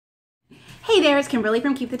Hey there, it's Kimberly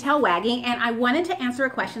from Keep the Tail Wagging, and I wanted to answer a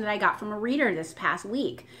question that I got from a reader this past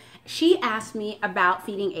week. She asked me about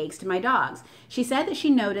feeding eggs to my dogs. She said that she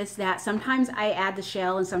noticed that sometimes I add the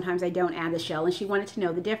shell and sometimes I don't add the shell, and she wanted to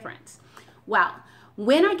know the difference. Well,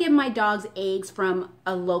 when I give my dogs eggs from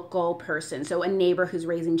a local person, so a neighbor who's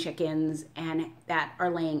raising chickens and that are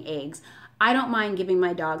laying eggs, I don't mind giving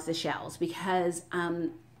my dogs the shells because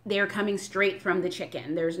they're coming straight from the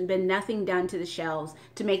chicken. There's been nothing done to the shells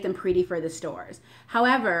to make them pretty for the stores.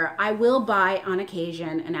 However, I will buy on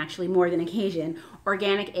occasion, and actually more than occasion,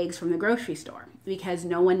 organic eggs from the grocery store because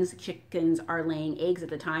no one's chickens are laying eggs at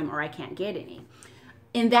the time or I can't get any.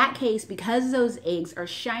 In that case, because those eggs are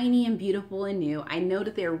shiny and beautiful and new, I know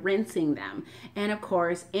that they're rinsing them. And of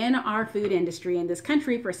course, in our food industry in this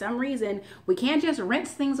country, for some reason, we can't just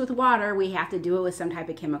rinse things with water. We have to do it with some type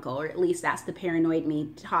of chemical, or at least that's the paranoid me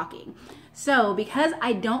talking. So because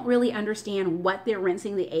I don't really understand what they're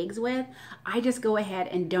rinsing the eggs with, I just go ahead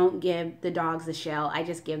and don't give the dogs the shell. I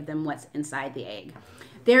just give them what's inside the egg.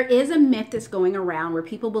 There is a myth that's going around where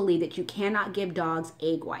people believe that you cannot give dogs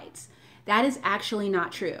egg whites. That is actually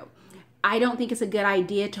not true. I don't think it's a good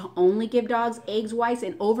idea to only give dogs eggs whites,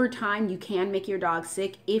 and over time you can make your dog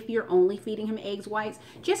sick if you're only feeding him eggs whites.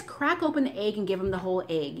 Just crack open the egg and give him the whole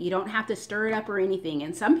egg. You don't have to stir it up or anything.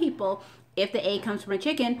 And some people, if the egg comes from a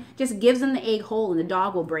chicken, just gives them the egg whole and the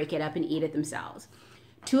dog will break it up and eat it themselves.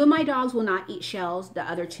 2 of my dogs will not eat shells. The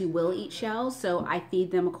other 2 will eat shells, so I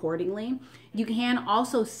feed them accordingly. You can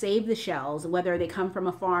also save the shells, whether they come from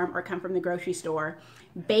a farm or come from the grocery store,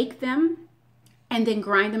 bake them, and then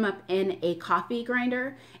grind them up in a coffee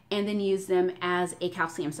grinder, and then use them as a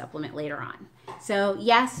calcium supplement later on. So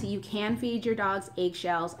yes, you can feed your dogs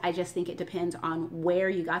eggshells. I just think it depends on where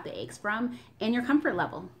you got the eggs from and your comfort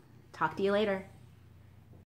level. Talk to you later.